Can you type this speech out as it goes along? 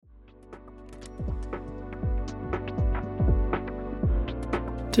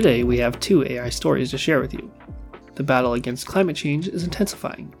Today we have 2 AI stories to share with you. The battle against climate change is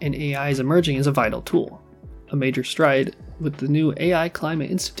intensifying, and AI is emerging as a vital tool. A major stride with the new AI Climate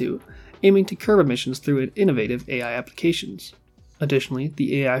Institute, aiming to curb emissions through innovative AI applications. Additionally,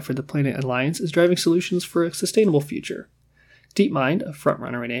 the AI for the Planet Alliance is driving solutions for a sustainable future. DeepMind, a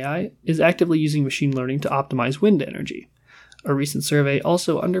frontrunner in AI, is actively using machine learning to optimize wind energy. A recent survey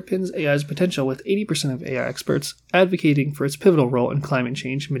also underpins AI's potential, with 80% of AI experts advocating for its pivotal role in climate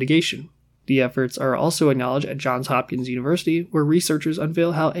change mitigation. The efforts are also acknowledged at Johns Hopkins University, where researchers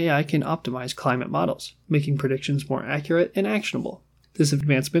unveil how AI can optimize climate models, making predictions more accurate and actionable. This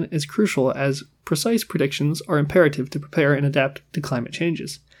advancement is crucial as precise predictions are imperative to prepare and adapt to climate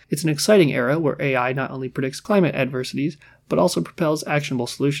changes. It's an exciting era where AI not only predicts climate adversities, but also propels actionable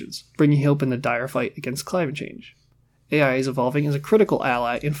solutions, bringing hope in the dire fight against climate change. AI is evolving as a critical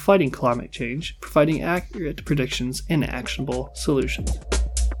ally in fighting climate change, providing accurate predictions and actionable solutions.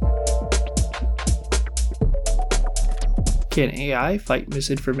 Can AI fight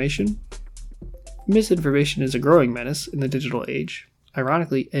misinformation? Misinformation is a growing menace in the digital age.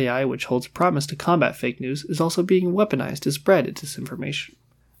 Ironically, AI, which holds promise to combat fake news, is also being weaponized to spread disinformation.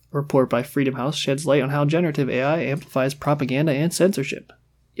 A report by Freedom House sheds light on how generative AI amplifies propaganda and censorship.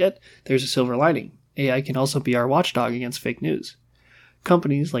 Yet, there's a silver lining. AI can also be our watchdog against fake news.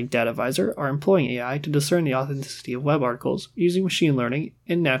 Companies like DataVisor are employing AI to discern the authenticity of web articles using machine learning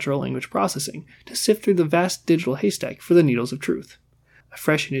and natural language processing to sift through the vast digital haystack for the needles of truth. A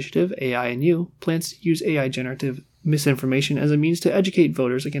fresh initiative, AIandYou, plans to use AI generative misinformation as a means to educate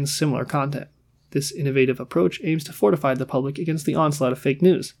voters against similar content. This innovative approach aims to fortify the public against the onslaught of fake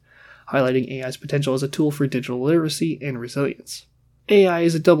news, highlighting AI's potential as a tool for digital literacy and resilience. AI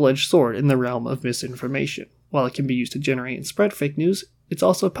is a double-edged sword in the realm of misinformation. While it can be used to generate and spread fake news, it's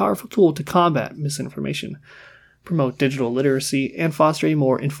also a powerful tool to combat misinformation, promote digital literacy, and foster a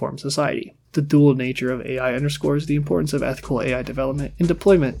more informed society. The dual nature of AI underscores the importance of ethical AI development and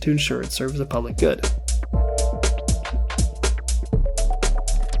deployment to ensure it serves the public good.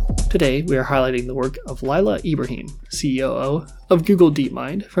 Today, we are highlighting the work of Lila Ibrahim, COO of Google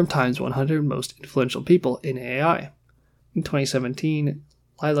DeepMind, from Time's 100 Most Influential People in AI. In 2017,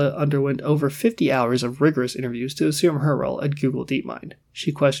 Lila underwent over 50 hours of rigorous interviews to assume her role at Google DeepMind.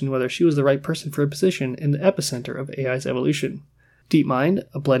 She questioned whether she was the right person for a position in the epicenter of AI's evolution. DeepMind,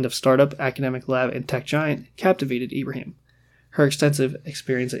 a blend of startup, academic lab, and tech giant, captivated Ibrahim. Her extensive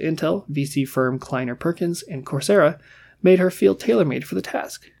experience at Intel, VC firm Kleiner Perkins, and Coursera made her feel tailor-made for the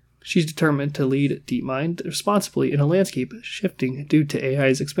task. She's determined to lead DeepMind responsibly in a landscape shifting due to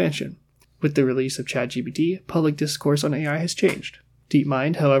AI's expansion. With the release of ChatGPT, public discourse on AI has changed.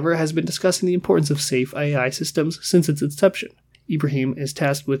 DeepMind, however, has been discussing the importance of safe AI systems since its inception. Ibrahim is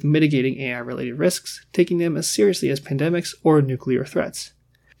tasked with mitigating AI-related risks, taking them as seriously as pandemics or nuclear threats.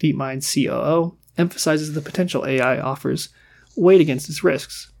 DeepMind's COO emphasizes the potential AI offers weighed against its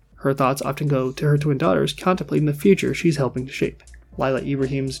risks. Her thoughts often go to her twin daughters contemplating the future she's helping to shape. Lila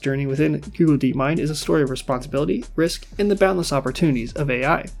Ibrahim's journey within Google DeepMind is a story of responsibility, risk, and the boundless opportunities of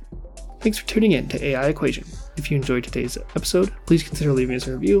AI. Thanks for tuning in to AI Equation. If you enjoyed today's episode, please consider leaving us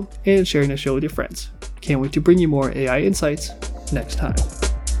a review and sharing the show with your friends. Can't wait to bring you more AI insights next time.